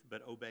truth,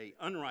 but obey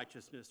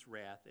unrighteousness,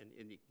 wrath, and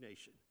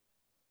indignation.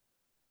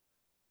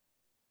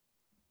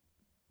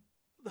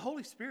 The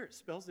Holy Spirit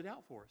spells it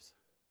out for us.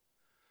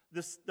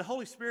 The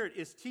Holy Spirit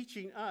is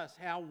teaching us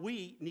how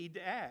we need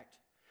to act.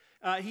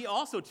 He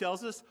also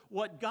tells us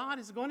what God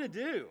is going to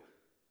do.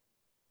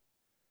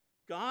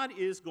 God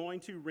is going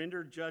to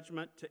render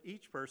judgment to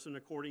each person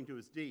according to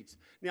his deeds.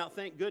 Now,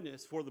 thank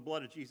goodness for the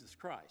blood of Jesus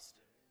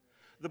Christ.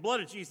 The blood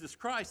of Jesus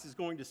Christ is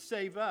going to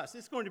save us.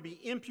 It's going to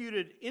be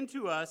imputed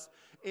into us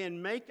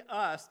and make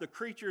us the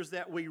creatures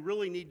that we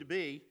really need to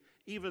be,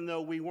 even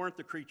though we weren't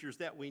the creatures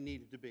that we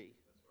needed to be.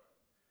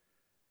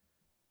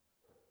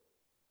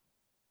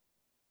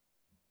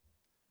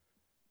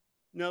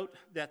 Note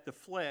that the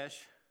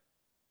flesh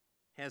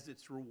has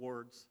its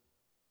rewards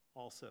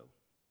also.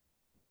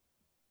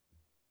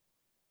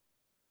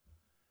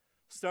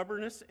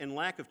 Stubbornness and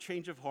lack of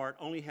change of heart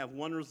only have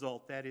one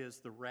result, that is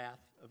the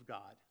wrath of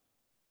God.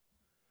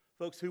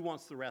 Folks, who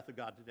wants the wrath of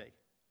God today?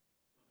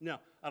 No,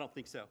 I don't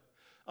think so.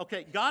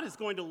 Okay, God is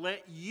going to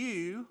let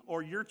you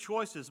or your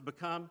choices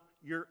become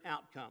your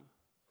outcome.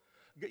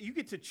 You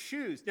get to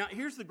choose. Now,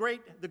 here's the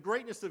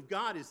greatness of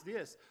God is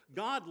this.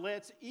 God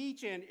lets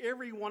each and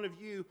every one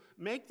of you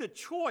make the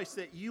choice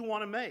that you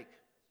want to make.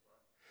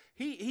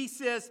 He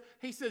says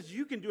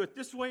you can do it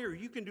this way or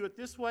you can do it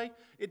this way.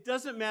 It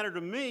doesn't matter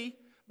to me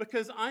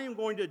because I am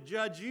going to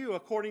judge you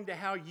according to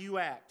how you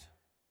act.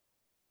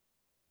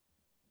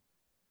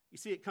 You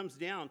see, it comes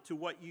down to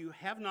what you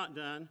have not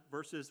done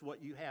versus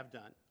what you have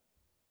done.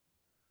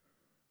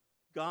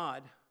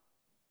 God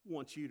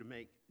wants you to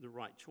make the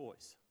right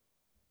choice.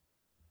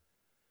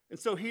 And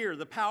so here,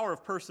 the power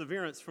of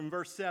perseverance from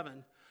verse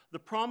 7, the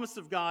promise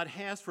of God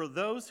has for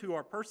those who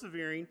are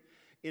persevering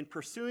in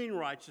pursuing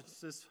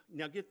righteousness,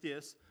 now get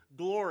this,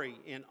 glory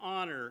and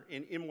honor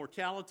and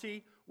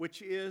immortality,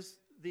 which is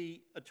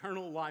the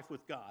eternal life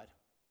with God.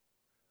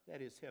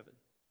 That is heaven.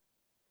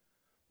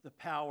 The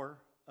power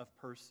of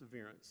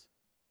perseverance.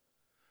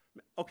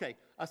 Okay,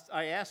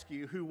 I ask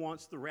you, who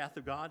wants the wrath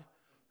of God?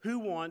 Who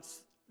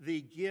wants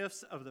the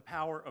gifts of the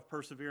power of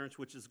perseverance,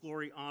 which is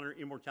glory, honor,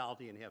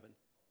 immortality, in heaven?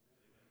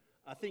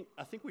 I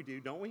think we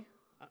do, don't we?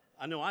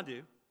 I know I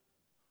do.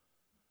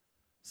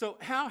 So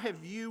how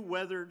have you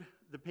weathered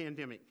the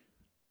pandemic?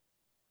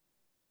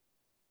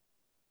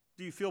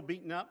 Do you feel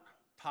beaten up,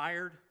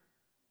 tired,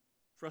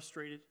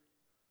 frustrated,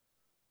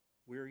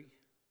 weary?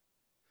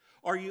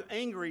 Are you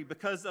angry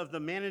because of the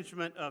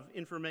management of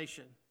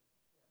information?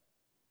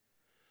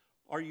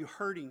 Are you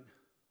hurting,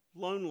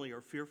 lonely,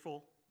 or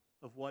fearful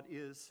of what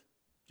is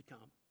to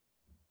come?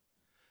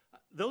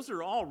 Those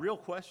are all real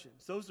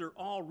questions. Those are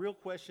all real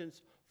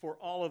questions for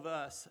all of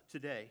us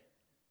today.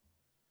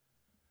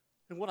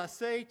 And what I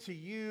say to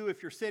you,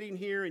 if you're sitting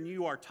here and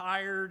you are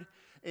tired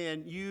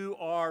and you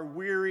are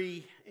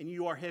weary and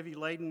you are heavy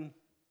laden,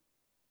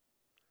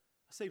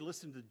 I say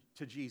listen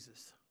to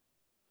Jesus.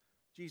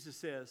 Jesus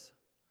says,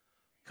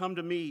 "Come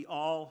to me,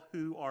 all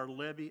who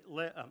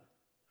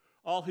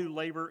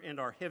labor and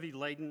are heavy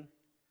laden,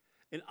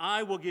 and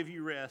I will give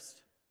you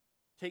rest.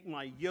 Take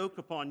my yoke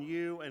upon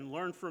you and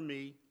learn from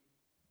me,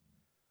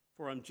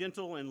 for I'm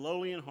gentle and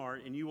lowly in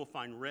heart, and you will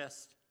find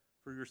rest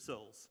for your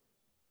souls.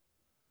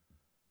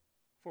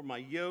 For my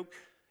yoke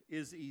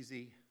is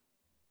easy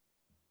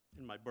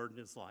and my burden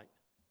is light."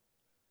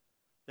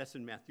 That's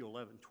in Matthew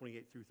 11,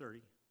 28 through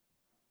 30.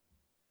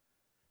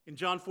 In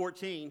John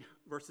 14,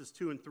 verses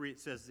 2 and 3, it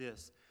says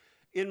this,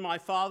 "In my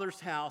Father's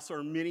house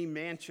are many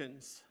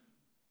mansions.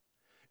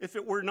 If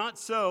it were not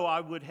so, I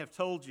would have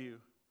told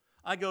you.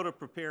 I go to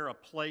prepare a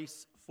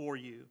place for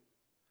you.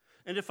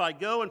 And if I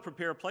go and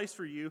prepare a place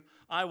for you,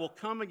 I will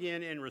come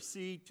again and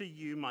receive to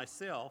you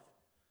myself,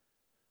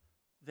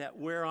 that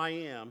where I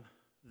am,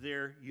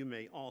 there you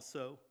may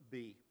also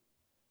be."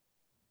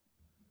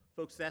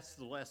 Folks, that's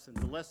the lesson.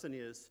 The lesson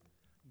is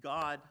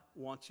God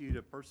wants you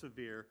to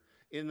persevere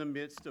in the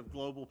midst of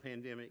global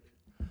pandemic.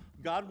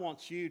 God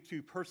wants you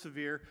to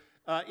persevere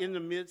in the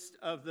midst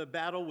of the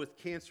battle with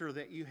cancer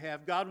that you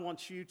have. God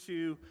wants you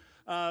to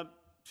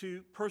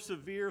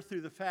persevere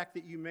through the fact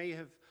that you may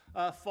have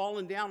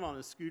fallen down on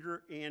a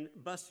scooter and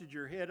busted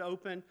your head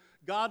open.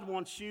 God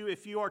wants you,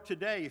 if you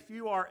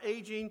are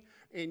aging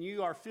and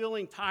you are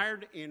feeling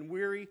tired and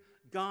weary,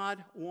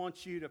 God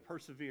wants you to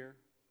persevere.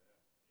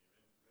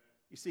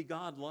 You see,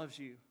 God loves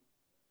you.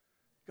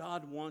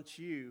 God wants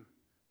you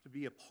to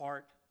be a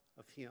part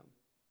of Him.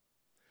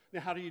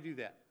 Now, how do you do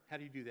that? How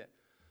do you do that?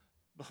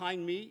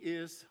 Behind me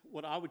is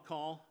what I would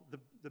call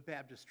the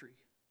baptistry,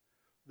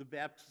 the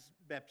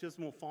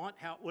baptismal font,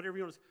 whatever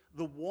you want to say.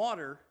 The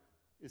water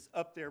is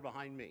up there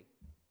behind me.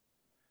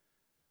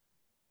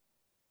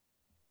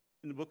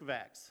 In the book of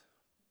Acts,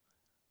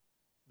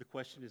 the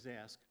question is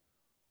asked,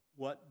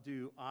 what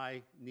do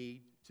I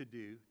need to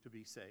do to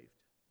be saved?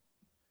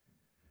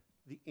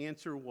 The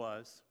answer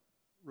was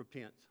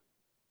repent.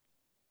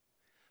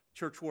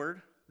 Church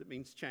word that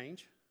means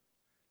change.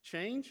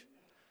 Change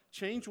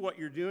what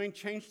you're doing.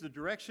 Change the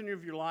direction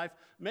of your life.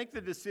 Make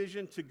the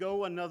decision to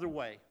go another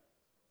way.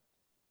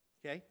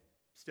 Okay?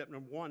 Step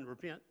number 1,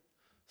 repent.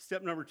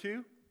 Step number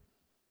 2,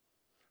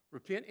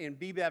 repent and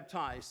be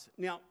baptized.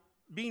 Now,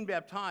 being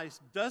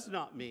baptized does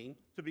not mean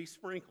to be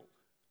sprinkled.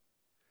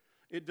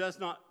 It does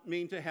not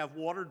mean to have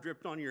water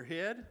dripped on your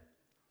head.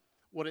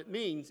 What it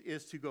means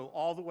is to go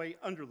all the way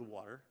under the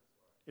water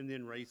and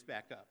then raise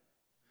back up.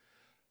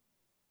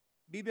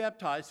 Be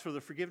baptized for the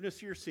forgiveness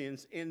of your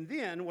sins, and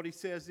then what he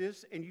says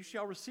is, and you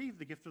shall receive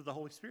the gift of the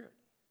Holy Spirit.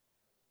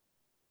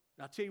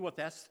 Now, I'll tell you what,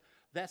 that's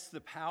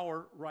the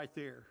power right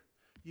there.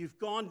 You've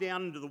gone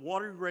down into the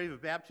watery grave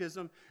of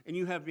baptism, and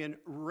you have been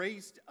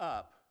raised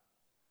up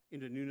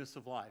into newness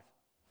of life.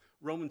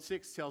 Romans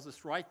 6 tells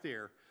us right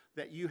there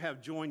that you have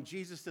joined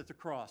Jesus at the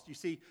cross. You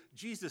see,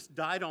 Jesus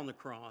died on the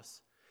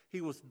cross. He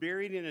was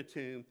buried in a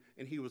tomb,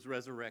 and he was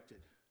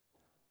resurrected.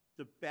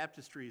 The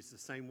baptistry is the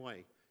same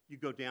way. You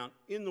go down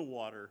in the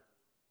water,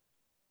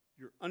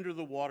 you're under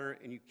the water,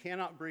 and you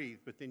cannot breathe,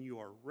 but then you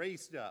are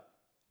raised up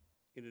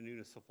into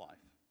newness of life.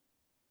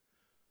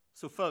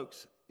 So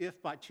folks,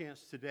 if by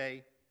chance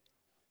today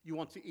you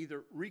want to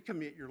either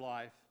recommit your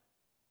life,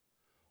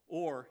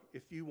 or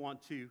if you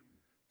want to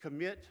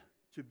commit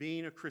to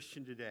being a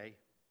Christian today,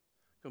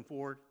 come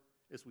forward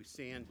as we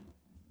stand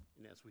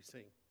and as we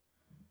sing.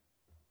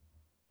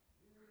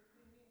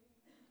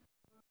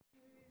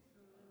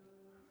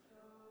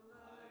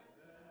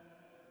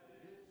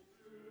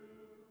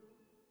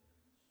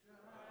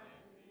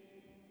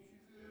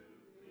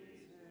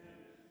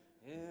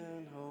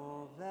 In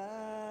all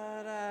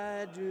that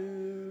I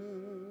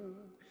do,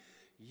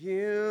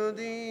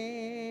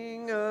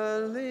 yielding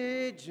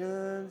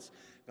allegiance,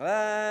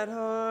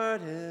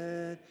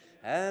 glad-hearted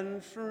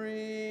and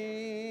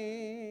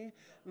free,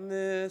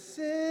 this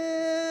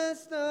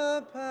is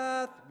the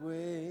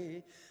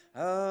pathway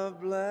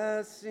of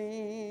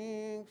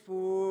blessing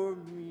for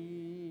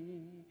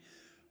me.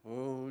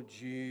 O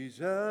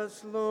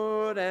Jesus,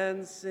 Lord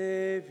and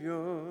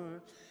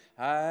Savior,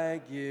 I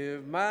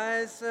give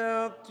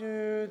myself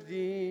to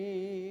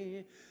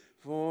thee,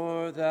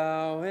 for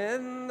thou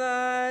in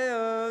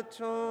thy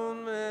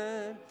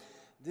atonement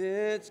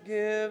didst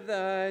give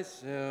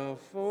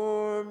thyself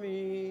for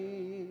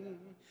me.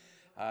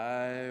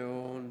 I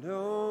owe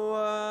no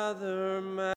other